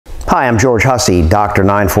Hi, I'm George Hussey, Dr.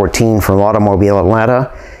 914 from Automobile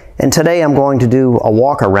Atlanta, and today I'm going to do a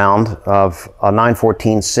walk around of a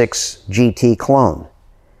 914-6 GT clone.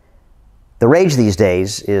 The rage these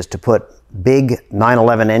days is to put big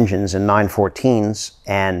 911 engines in 914s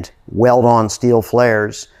and weld on steel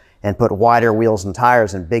flares and put wider wheels and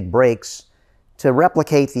tires and big brakes to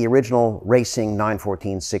replicate the original racing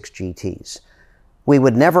 914-6 GTs. We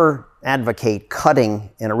would never advocate cutting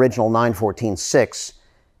an original 914-6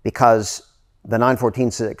 because the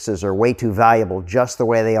 914-6s are way too valuable just the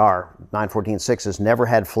way they are. 914-6s never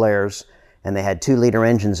had flares, and they had 2-liter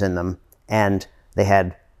engines in them, and they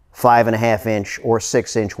had 5.5-inch or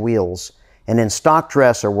 6-inch wheels, and in stock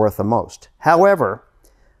dress are worth the most. However,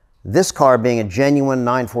 this car, being a genuine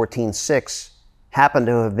 914-6, happened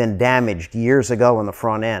to have been damaged years ago in the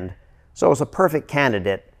front end, so it was a perfect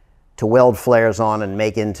candidate to weld flares on and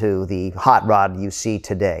make into the hot rod you see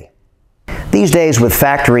today. These days, with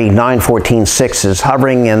factory 914-6s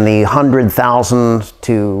hovering in the $100,000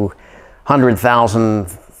 to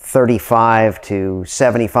 $135,000 to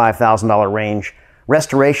 $75,000 range,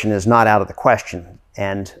 restoration is not out of the question.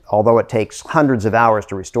 And although it takes hundreds of hours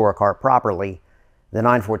to restore a car properly, the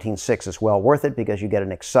 914-6 is well worth it because you get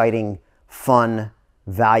an exciting, fun,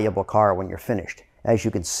 valuable car when you're finished. As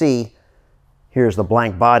you can see, here's the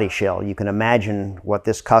blank body shell. You can imagine what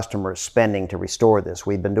this customer is spending to restore this.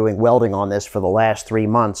 We've been doing welding on this for the last 3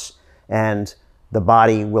 months, and the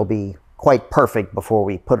body will be quite perfect before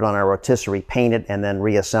we put it on our rotisserie, paint it, and then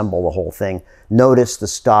reassemble the whole thing. Notice the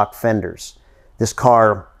stock fenders. This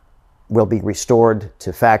car will be restored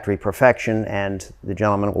to factory perfection, and the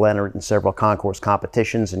gentleman will enter it in several concourse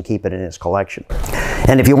competitions and keep it in his collection.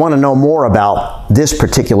 And if you want to know more about this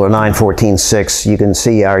particular 914-6, you can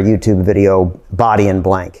see our YouTube video, Body in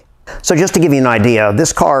Blank. So just to give you an idea,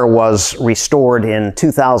 this car was restored in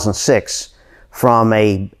 2006 from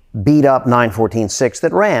a beat-up 914-6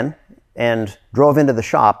 that ran and drove into the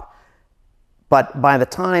shop. But by the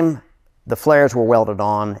time the flares were welded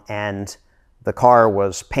on and the car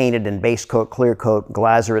was painted in base coat, clear coat,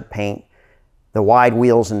 glazerite paint, the wide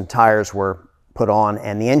wheels and tires were put on,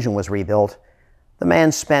 and the engine was rebuilt, the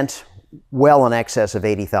man spent well in excess of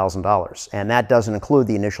 $80,000, and that doesn't include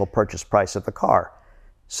the initial purchase price of the car.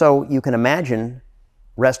 So you can imagine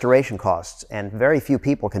restoration costs, and very few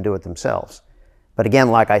people can do it themselves. But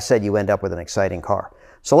again, like I said, you end up with an exciting car.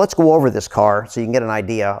 So let's go over this car so you can get an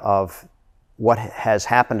idea of what has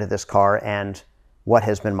happened to this car and what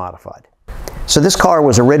has been modified. So this car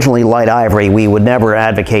was originally light ivory. We would never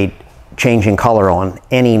advocate changing color on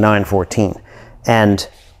any 914. And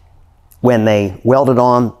when they welded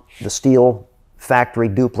on the steel factory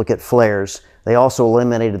duplicate flares, they also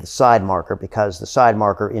eliminated the side marker because the side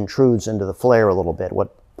marker intrudes into the flare a little bit.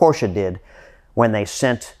 What Porsche did when they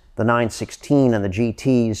sent the 916 and the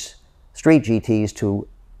GTs, street GTs, to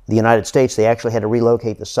the United States, they actually had to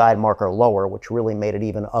relocate the side marker lower, which really made it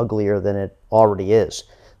even uglier than it already is.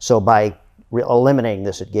 So by eliminating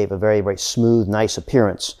this, it gave a very, very smooth, nice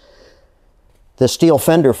appearance. The steel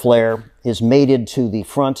fender flare is mated to the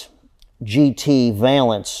front GT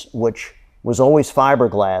valance, which was always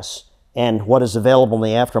fiberglass, and what is available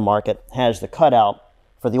in the aftermarket has the cutout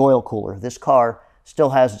for the oil cooler. This car still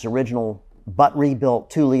has its original but rebuilt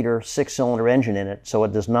 2-liter 6-cylinder engine in it, so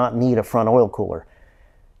it does not need a front oil cooler.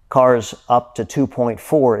 Cars up to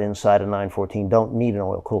 2.4 inside a 914 don't need an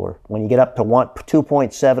oil cooler. When you get up to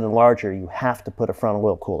 2.7 and larger, you have to put a front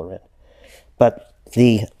oil cooler in. But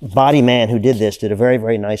the body man who did this did a very,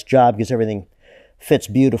 very nice job because everything fits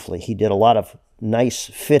beautifully. He did a lot of nice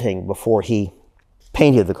fitting before he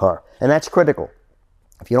painted the car, and that's critical.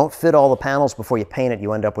 If you don't fit all the panels before you paint it,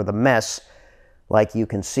 you end up with a mess like you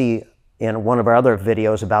can see in one of our other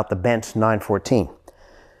videos about the bent 914.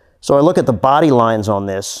 So I look at the body lines on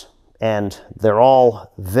this, and they're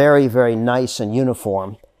all very, very nice and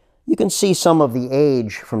uniform. You can see some of the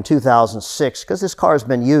age from 2006, because this car has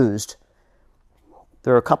been used.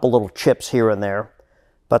 There are a couple little chips here and there,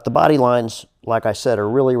 but the body lines, like I said, are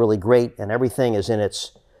really, really great, and everything is in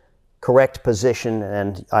its correct position,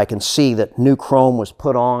 and I can see that new chrome was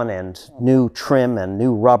put on, and new trim and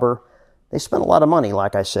new rubber. They spent a lot of money,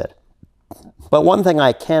 like I said. But one thing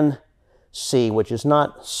I can see, which is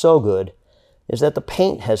not so good, is that the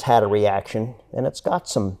paint has had a reaction and it's got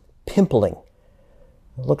some pimpling.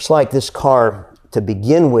 It looks like this car, to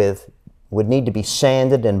begin with, would need to be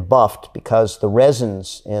sanded and buffed because the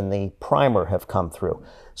resins in the primer have come through.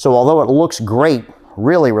 So although it looks great,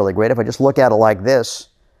 really, really great, if I just look at it like this,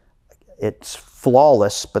 it's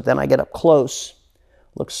flawless, but then I get up close,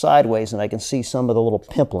 look sideways, and I can see some of the little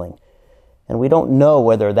pimpling. And we don't know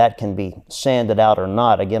whether that can be sanded out or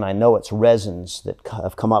not. Again, I know it's resins that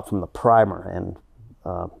have come up from the primer, and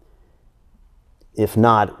if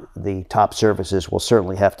not, the top surfaces will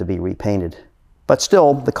certainly have to be repainted. But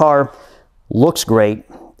still, the car looks great,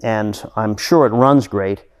 and I'm sure it runs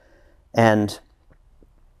great, and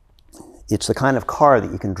it's the kind of car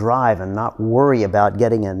that you can drive and not worry about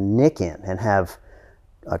getting a nick in, and have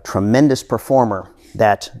a tremendous performer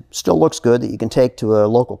that still looks good, that you can take to a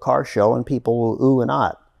local car show and people will ooh and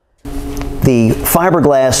ah. The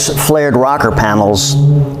fiberglass flared rocker panels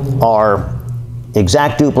are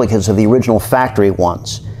exact duplicates of the original factory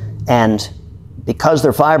ones, and because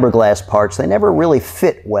they're fiberglass parts, they never really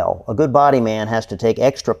fit well. A good body man has to take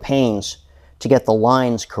extra pains to get the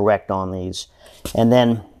lines correct on these, and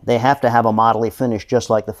then they have to have a modelly finish just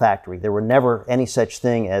like the factory. There were never any such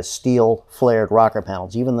thing as steel flared rocker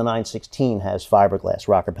panels. Even the 916 has fiberglass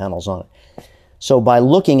rocker panels on it. So by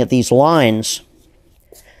looking at these lines,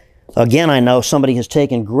 again, I know somebody has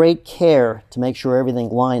taken great care to make sure everything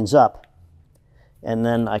lines up. And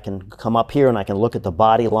then I can come up here and I can look at the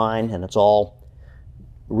body line, and it's all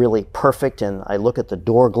really perfect. And I look at the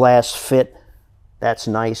door glass fit. That's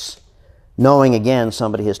nice. Knowing, again,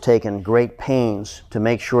 somebody has taken great pains to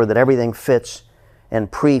make sure that everything fits and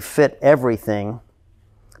pre-fit everything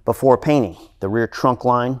before painting. The rear trunk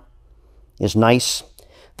line is nice.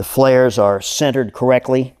 The flares are centered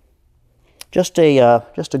correctly. Just a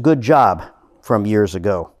good job from years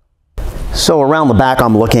ago. So around the back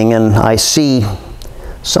I'm looking, and I see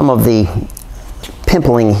some of the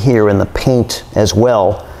pimpling here in the paint as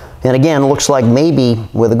well. And again, looks like maybe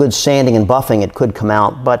with a good sanding and buffing it could come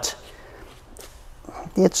out, but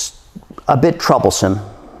it's a bit troublesome,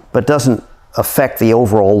 but doesn't affect the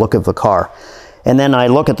overall look of the car. And then I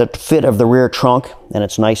look at the fit of the rear trunk, and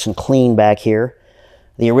it's nice and clean back here.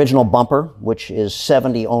 The original bumper, which is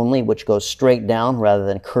 70 only, which goes straight down rather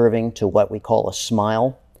than curving to what we call a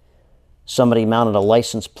smile. Somebody mounted a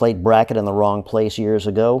license plate bracket in the wrong place years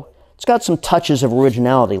ago. It's got some touches of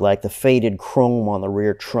originality, like the faded chrome on the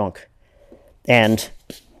rear trunk, and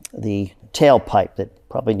the tailpipe that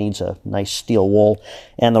probably needs a nice steel wool,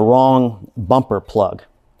 and the wrong bumper plug.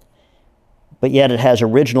 But yet it has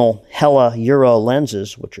original Hella Euro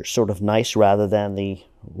lenses, which are sort of nice rather than the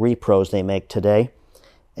repros they make today.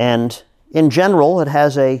 And in general, it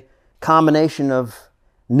has a combination of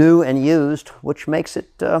new and used, which makes it,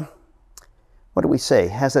 what do we say,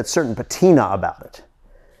 has that certain patina about it.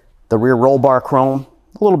 The rear roll bar chrome,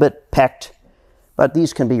 a little bit pecked, but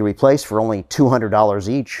these can be replaced for only $200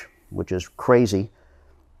 each, which is crazy.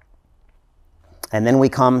 And then we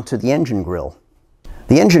come to the engine grille.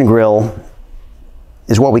 The engine grille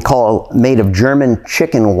is what we call made of German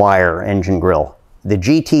chicken wire engine grille. The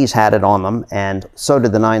GTs had it on them, and so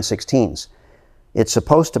did the 916s. It's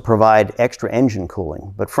supposed to provide extra engine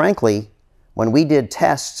cooling, but frankly, when we did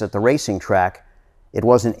tests at the racing track, it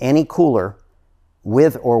wasn't any cooler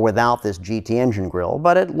with or without this GT engine grille,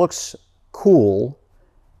 but it looks cool,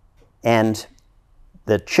 and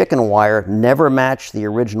the chicken wire never matched the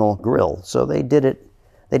original grille, so they did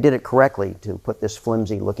it correctly to put this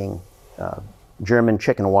flimsy looking German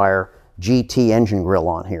chicken wire GT engine grille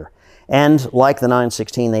on here. And like the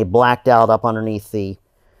 916, they blacked out up underneath the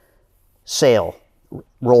sail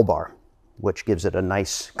roll bar, which gives it a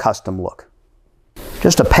nice custom look.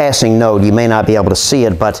 Just a passing note, you may not be able to see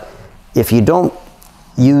it, but if you don't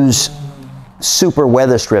use super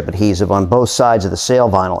weather strip adhesive on both sides of the sail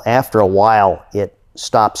vinyl, after a while it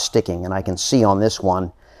stops sticking, and I can see on this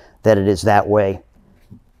one that it is that way.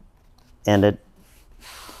 And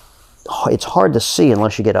it's hard to see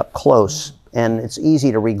unless you get up close, and it's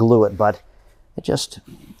easy to re-glue it, but it just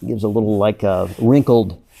gives a little like a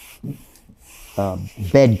wrinkled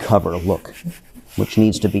bed cover look, which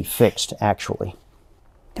needs to be fixed actually.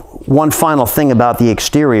 One final thing about the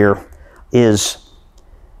exterior is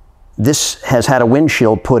this has had a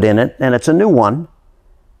windshield put in it, and it's a new one.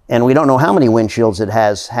 And we don't know how many windshields it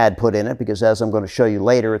has had put in it, because as I'm going to show you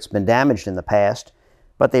later, it's been damaged in the past.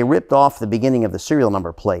 But they ripped off the beginning of the serial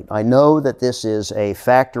number plate. I know that this is a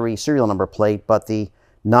factory serial number plate, but the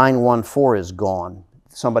 914 is gone.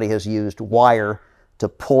 Somebody has used wire to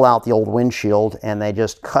pull out the old windshield, and they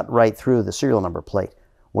just cut right through the serial number plate,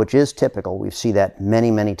 which is typical. We see that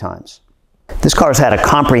many, many times. This car's had a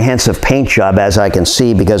comprehensive paint job, as I can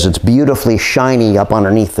see, because it's beautifully shiny up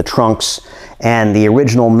underneath the trunks, and the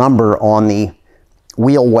original number on the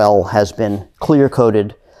wheel well has been clear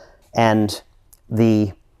coated, and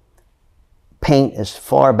the paint as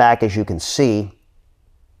far back as you can see,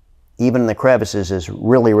 even in the crevices, is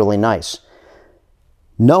really, really nice.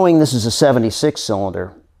 Knowing this is a 76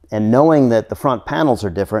 cylinder And knowing that the front panels are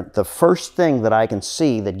different, the first thing that I can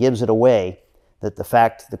see that gives it away, that the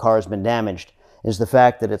fact the car has been damaged, is the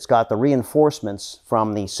fact that it's got the reinforcements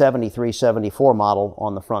from the 73, 74 model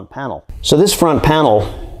on the front panel. So this front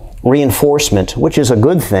panel reinforcement, which is a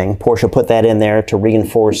good thing, Porsche put that in there to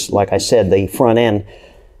reinforce, like I said, the front end,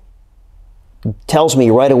 tells me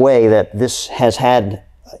right away that this has had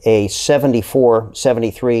a 74,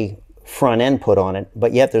 73 front end put on it,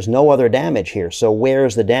 but yet there's no other damage here. So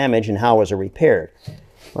where's the damage and how was it repaired?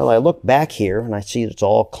 Well, I look back here and I see it's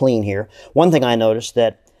all clean here. One thing I noticed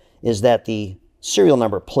is that the serial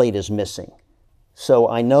number plate is missing. So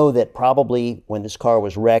I know that probably when this car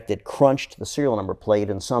was wrecked, it crunched the serial number plate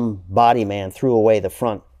and some body man threw away the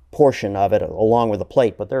front portion of it along with the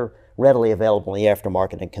plate, but they're readily available in the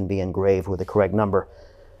aftermarket and can be engraved with the correct number.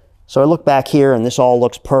 So I look back here and this all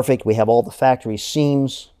looks perfect. We have all the factory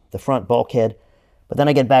seams, the front bulkhead, but then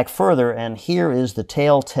I get back further and here is the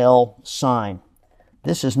telltale sign.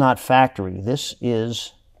 This is not factory. This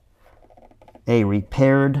is a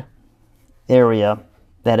repaired area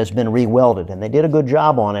that has been re-welded, and they did a good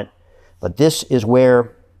job on it, but this is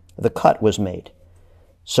where the cut was made.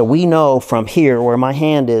 So we know from here where my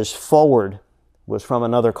hand is forward was from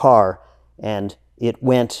another car, and it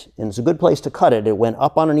went, and it's a good place to cut it, it went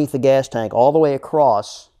up underneath the gas tank all the way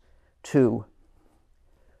across to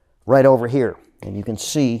right over here. And you can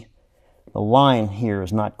see the line here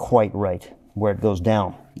is not quite right where it goes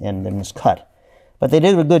down and then it's cut. But they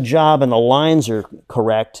did a good job and the lines are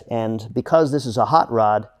correct, and because this is a hot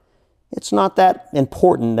rod, it's not that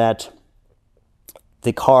important that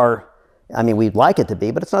the car, I mean, we'd like it to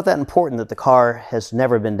be, but it's not that important that the car has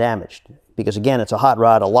never been damaged. Because again, it's a hot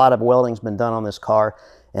rod, a lot of welding's been done on this car,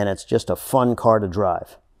 and it's just a fun car to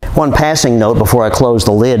drive. One passing note before I close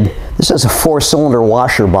the lid, this has a 4-cylinder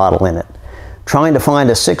washer bottle in it. Trying to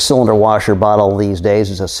find a 6-cylinder washer bottle these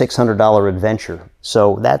days is a $600 adventure.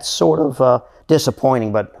 So that's sort of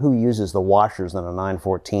disappointing, but who uses the washers in a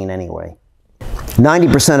 914 anyway?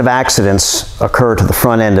 90% of accidents occur to the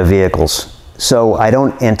front end of vehicles. So I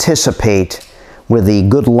don't anticipate, with the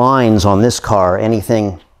good lines on this car,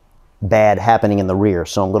 anything bad happening in the rear.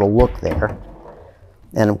 So I'm going to look there.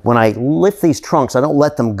 And when I lift these trunks, I don't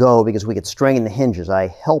let them go because we could strain the hinges. I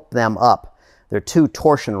help them up. There are 2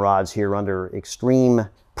 torsion rods here under extreme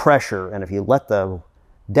pressure, and if you let the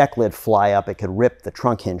deck lid fly up, it could rip the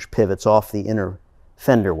trunk hinge pivots off the inner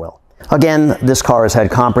fender well. Again, this car has had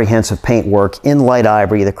comprehensive paint work in light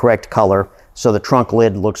ivory, the correct color, so the trunk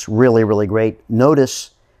lid looks really, really great.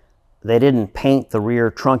 Notice they didn't paint the rear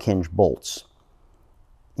trunk hinge bolts.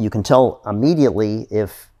 You can tell immediately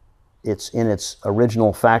if it's in its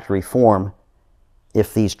original factory form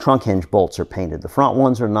if these trunk hinge bolts are painted. The front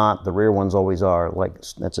ones are not, the rear ones always are. Like,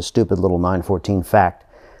 that's a stupid little 914 fact.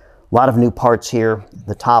 A lot of new parts here,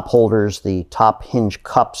 the top holders, the top hinge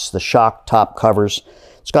cups, the shock top covers.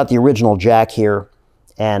 It's got the original jack here,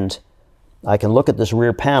 and I can look at this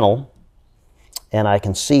rear panel and I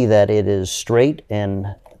can see that it is straight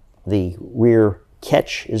and the rear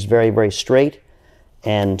catch is very, very straight.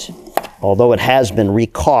 And although it has been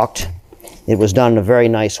recaulked, it was done in a very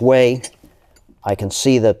nice way. I can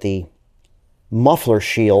see that the muffler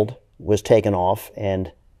shield was taken off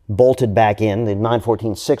and bolted back in. The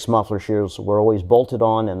 914-6 muffler shields were always bolted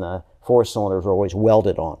on and the 4-cylinders were always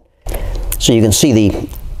welded on. So you can see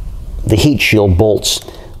the heat shield bolts.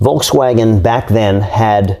 Volkswagen back then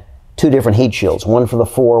had 2 different heat shields, one for the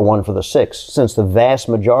 4, one for the 6. Since the vast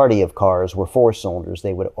majority of cars were 4-cylinders,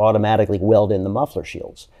 they would automatically weld in the muffler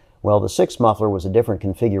shields. Well, the 6 muffler was a different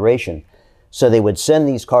configuration. So they would send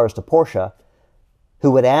these cars to Porsche, who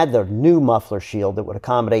would add the new muffler shield that would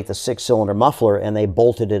accommodate the 6-cylinder muffler, and they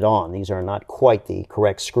bolted it on. These are not quite the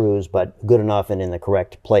correct screws, but good enough and in the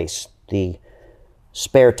correct place. The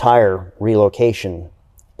spare tire relocation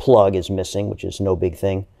plug is missing, which is no big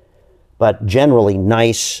thing. But generally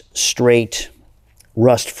nice, straight,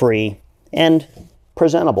 rust-free, and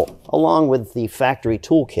presentable, along with the factory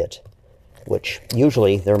toolkit, which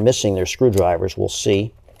usually they're missing their screwdrivers. We'll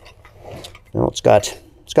see. Well, it's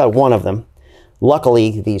got one of them.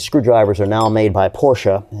 Luckily, the screwdrivers are now made by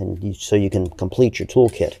Porsche, and so you can complete your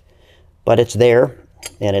toolkit. But it's there,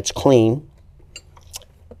 and it's clean,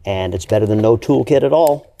 and it's better than no toolkit at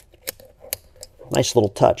all. Nice little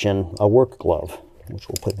touch, and a work glove, which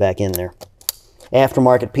we'll put back in there.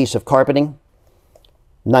 Aftermarket piece of carpeting,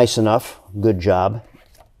 nice enough, good job.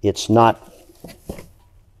 It's not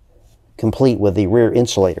complete with the rear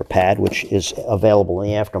insulator pad, which is available in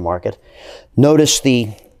the aftermarket. Notice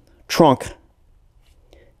the trunk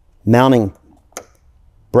mounting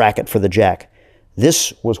bracket for the jack.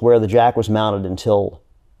 This was where the jack was mounted until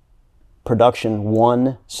production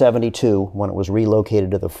 172 when it was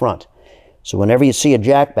relocated to the front. So whenever you see a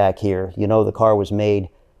jack back here, you know the car was made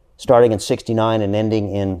starting in 69 and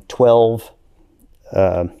ending in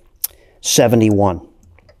 1271.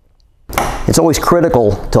 It's always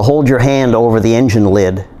critical to hold your hand over the engine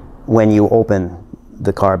lid when you open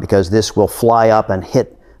the car, because this will fly up and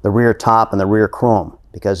hit the rear top and the rear chrome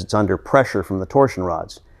because it's under pressure from the torsion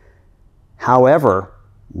rods. However,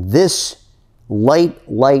 this light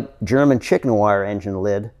German chicken wire engine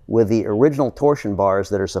lid with the original torsion bars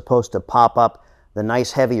that are supposed to pop up the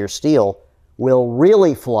nice heavier steel will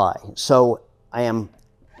really fly. So I am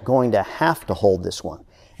going to have to hold this one.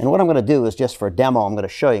 And what I'm going to do is, just for a demo, I'm going to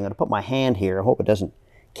show you. I'm going to put my hand here. I hope it doesn't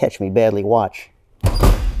catch me badly. Watch.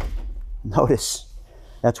 Notice.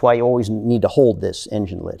 That's why you always need to hold this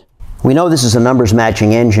engine lid. We know this is a numbers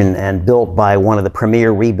matching engine and built by one of the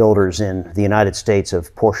premier rebuilders in the United States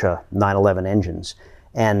of Porsche 911 engines.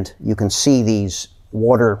 And you can see these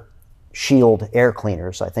water shield air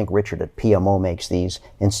cleaners. I think Richard at PMO makes these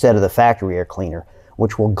instead of the factory air cleaner,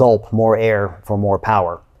 which will gulp more air for more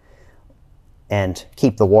power and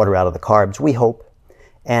keep the water out of the carbs, we hope.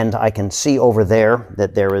 And I can see over there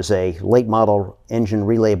that there is a late model engine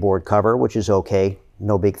relay board cover, which is okay,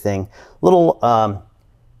 no big thing. Little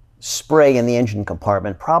spray in the engine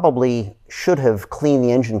compartment. Probably should have cleaned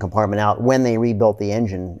the engine compartment out when they rebuilt the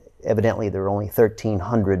engine. Evidently there were only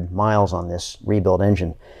 1,300 miles on this rebuilt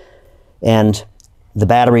engine. And the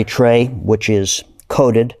battery tray, which is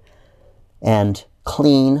coated, and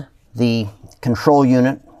clean. The control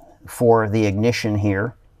unit for the ignition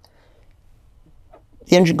here.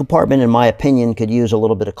 The engine compartment, in my opinion, could use a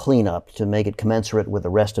little bit of cleanup to make it commensurate with the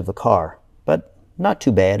rest of the car, but not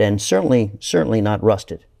too bad, and certainly not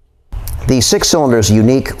rusted. The 6-cylinder is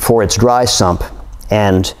unique for its dry sump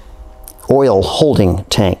and oil holding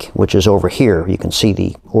tank, which is over here. You can see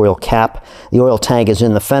the oil cap. The oil tank is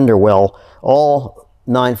in the fender well. All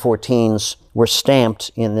 914s were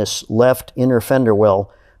stamped in this left inner fender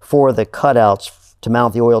well for the cutouts to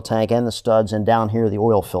mount the oil tank and the studs, and down here the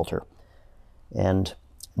oil filter. And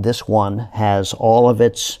this one has all of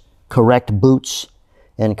its correct boots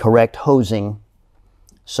and correct hosing,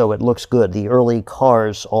 so it looks good. The early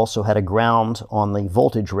cars also had a ground on the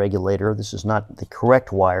voltage regulator. This is not the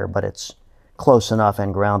correct wire, but it's close enough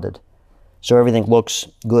and grounded. So everything looks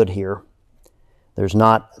good here. There's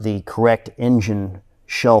not the correct engine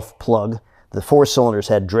shelf plug. The 4-cylinders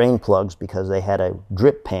had drain plugs because they had a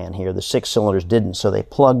drip pan here. The 6-cylinders didn't, so they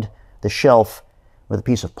plugged the shelf with a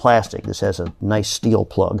piece of plastic. This has a nice steel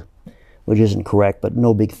plug, which isn't correct, but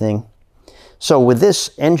no big thing. So with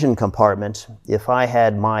this engine compartment, if I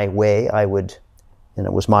had my way, I would, and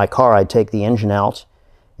it was my car, I'd take the engine out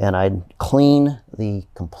and I'd clean the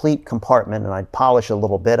complete compartment and I'd polish a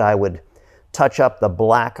little bit. I would touch up the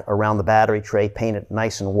black around the battery tray, paint it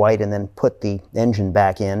nice and white, and then put the engine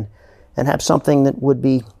back in and have something that would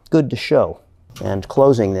be good to show. And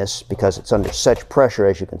closing this, because it's under such pressure,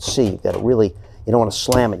 as you can see, you've got to really, you don't want to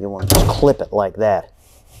slam it, you want to just clip it like that.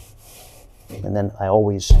 And then I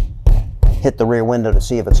always hit the rear window to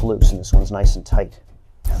see if it's loose, and this one's nice and tight.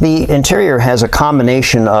 The interior has a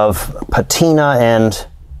combination of patina and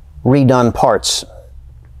redone parts,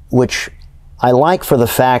 which I like for the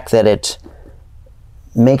fact that it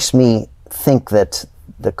makes me think that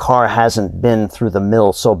the car hasn't been through the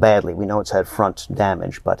mill so badly. We know it's had front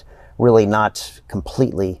damage, but really not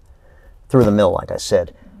completely through the mill, like I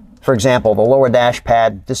said. For example, the lower dash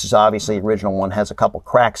pad, this is obviously the original one, has a couple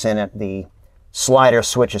cracks in it. The slider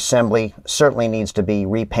switch assembly certainly needs to be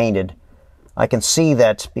repainted. I can see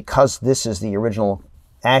that because this is the original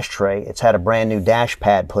ashtray, it's had a brand new dash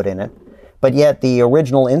pad put in it, but yet the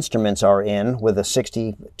original instruments are in with a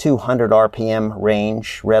 6,200 RPM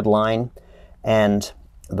range, red line, and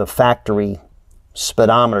the factory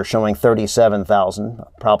speedometer showing 37,000,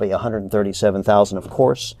 probably 137,000 of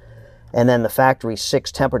course, and then the factory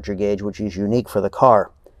 6 temperature gauge, which is unique for the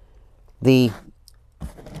car. The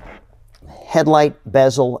headlight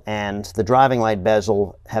bezel and the driving light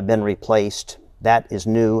bezel have been replaced. That is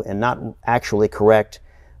new and not actually correct.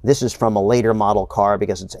 This is from a later model car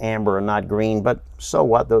because it's amber and not green, but so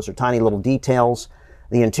what? Those are tiny little details.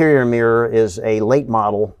 The interior mirror is a late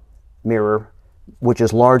model mirror, which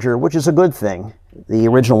is larger, which is a good thing. The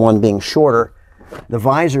original one being shorter. The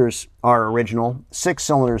visors are original.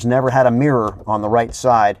 6-cylinders never had a mirror on the right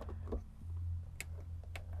side.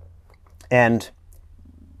 And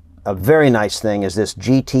a very nice thing is this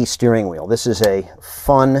GT steering wheel. This is a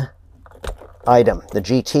fun item. The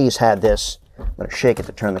GTs had this. I'm going to shake it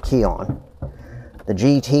to turn the key on. The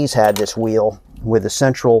GTs had this wheel with a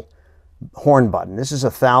central horn button. This is a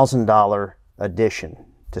 $1,000 addition.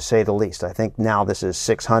 to say the least. I think now this is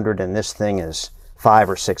 600 and this thing is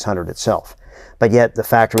 500 or 600 itself. But yet the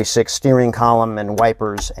factory 6 steering column and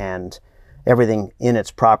wipers and everything in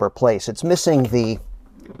its proper place. It's missing the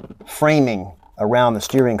framing around the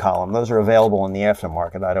steering column. Those are available in the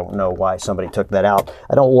aftermarket. I don't know why somebody took that out.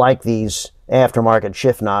 I don't like these aftermarket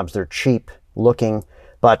shift knobs. They're cheap looking,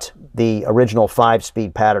 but the original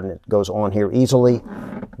 5-speed pattern, it goes on here easily.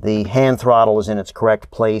 The hand throttle is in its correct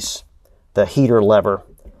place. The heater lever.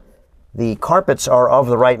 The carpets are of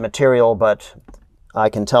the right material, but I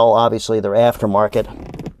can tell obviously they're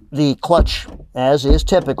aftermarket. The clutch, as is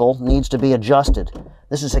typical, needs to be adjusted.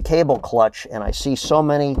 This is a cable clutch, and I see so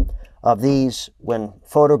many of these when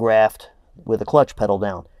photographed with the clutch pedal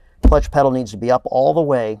down. Clutch pedal needs to be up all the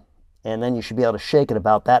way, and then you should be able to shake it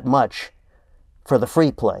about that much for the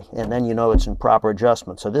free play, and then you know it's in proper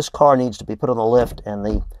adjustment. So this car needs to be put on the lift and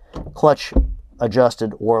the clutch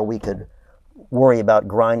adjusted, or we could worry about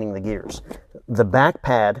grinding the gears. The back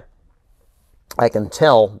pad, I can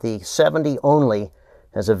tell the 70 only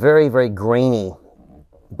has a very, very grainy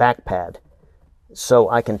back pad. So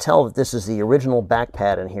I can tell that this is the original back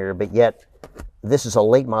pad in here, but yet this is a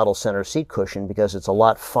late model center seat cushion because it's a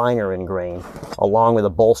lot finer in grain, along with the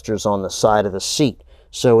bolsters on the side of the seat.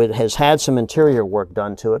 So it has had some interior work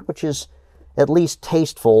done to it, which is at least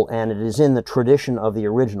tasteful, and it is in the tradition of the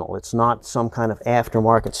original. It's not some kind of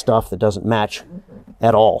aftermarket stuff that doesn't match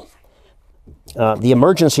at all. The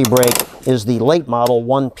emergency brake is the late model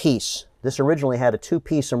one piece. This originally had a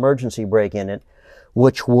 2-piece emergency brake in it,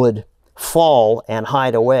 which would fall and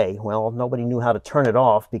hide away. Well, nobody knew how to turn it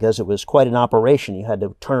off because it was quite an operation. You had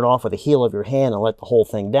to turn it off with the heel of your hand and let the whole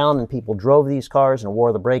thing down, and people drove these cars and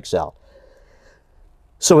wore the brakes out.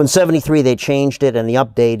 So in '73 they changed it, and the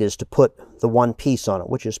update is to put the one piece on it,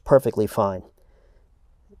 which is perfectly fine.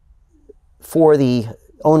 For the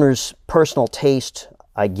owner's personal taste,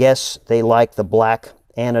 I guess they like the black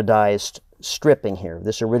anodized stripping here.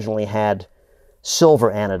 This originally had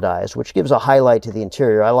silver anodized, which gives a highlight to the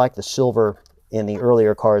interior. I like the silver in the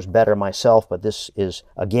earlier cars better myself, but this is,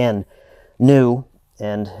 again, new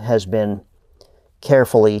and has been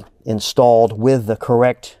carefully installed with the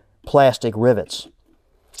correct plastic rivets.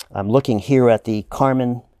 I'm looking here at the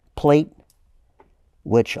Carmen plate,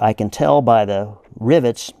 which I can tell by the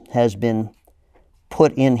rivets has been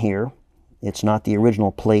put in here. It's not the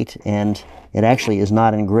original plate, and it actually is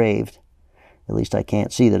not engraved. At least I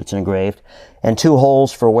can't see that it's engraved. And 2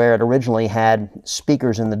 holes for where it originally had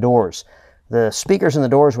speakers in the doors. The speakers in the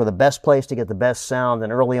doors were the best place to get the best sound,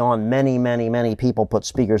 and early on many people put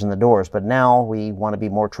speakers in the doors. But now we want to be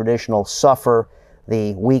more traditional, suffer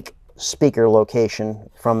the weak speaker location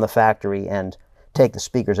from the factory and take the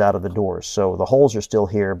speakers out of the doors. So the holes are still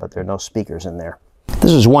here, but there are no speakers in there.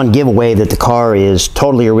 This is one giveaway that the car is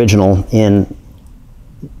totally original in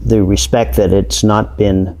the respect that it's not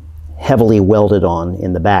been heavily welded on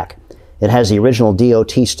in the back. It has the original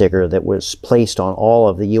DOT sticker that was placed on all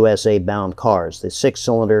of the USA-bound cars. The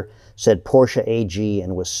 6-cylinder said Porsche AG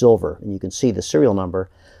and was silver, and you can see the serial number.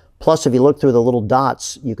 Plus, if you look through the little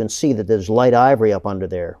dots, you can see that there's light ivory up under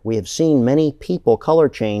there. We have seen many people color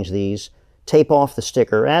change these, tape off the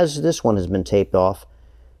sticker, as this one has been taped off.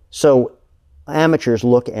 So amateurs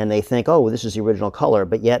look and they think, oh, this is the original color,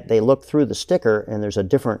 but yet they look through the sticker and there's a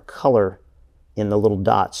different color in the little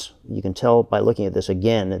dots. You can tell by looking at this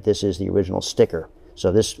again that this is the original sticker.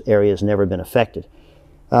 So this area has never been affected.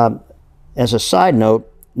 As a side note,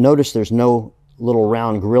 notice there's no little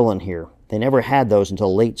round grill in here. They never had those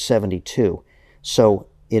until late '72. So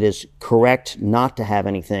it is correct not to have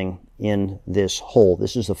anything in this hole.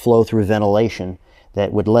 This is the flow-through ventilation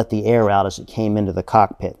that would let the air out as it came into the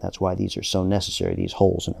cockpit. That's why these are so necessary, these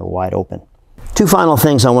holes, and are wide open. 2 final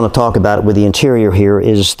things I want to talk about with the interior here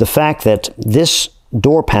is the fact that this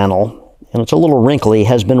door panel, and it's a little wrinkly,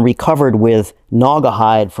 has been recovered with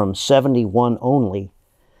Naugahyde from '71 only,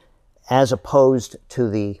 as opposed to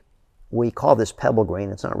the, we call this pebble grain,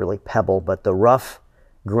 it's not really pebble, but the rough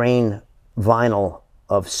grain vinyl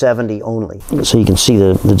of '70 only. So you can see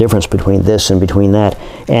the difference between this and between that.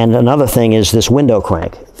 And another thing is this window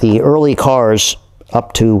crank. The early cars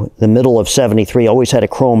up to the middle of '73 always had a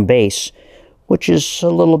chrome base, which is a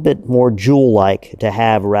little bit more jewel-like to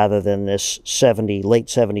have rather than this late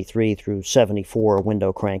 '73 through '74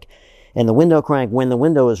 window crank. And the window crank, when the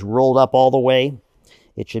window is rolled up all the way,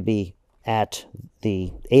 it should be at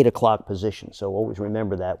the 8 o'clock position. So always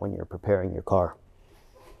remember that when you're preparing your car.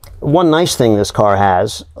 One nice thing this car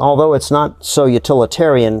has, although it's not so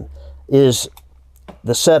utilitarian, is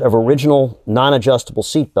the set of original non-adjustable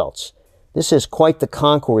seat belts. This is quite the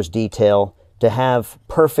concours detail to have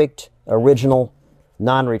perfect original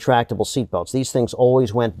non-retractable seatbelts. These things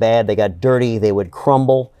always went bad. They got dirty. They would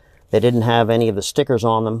crumble. They didn't have any of the stickers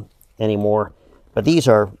on them anymore. But these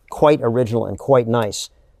are quite original and quite nice.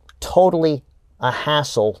 Totally a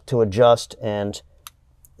hassle to adjust and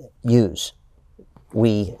use.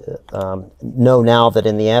 We know now that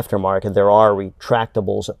in the aftermarket there are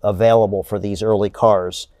retractables available for these early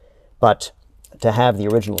cars, but to have the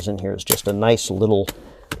originals in here is just a nice little,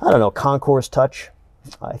 I don't know, concours touch.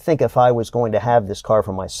 I think if I was going to have this car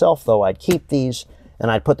for myself, though, I'd keep these and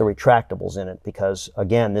I'd put the retractables in it because,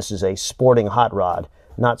 again, this is a sporting hot rod,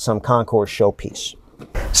 not some concours showpiece.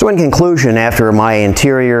 So in conclusion, after my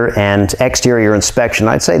interior and exterior inspection,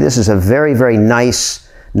 I'd say this is a very, very nice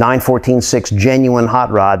 914.6 genuine hot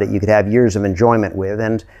rod that you could have years of enjoyment with,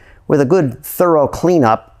 and with a good thorough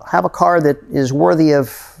cleanup, have a car that is worthy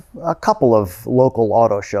of a couple of local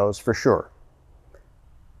auto shows for sure.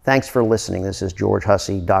 Thanks for listening. This is George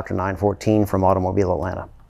Hussey, Dr. 914 from Automobile Atlanta.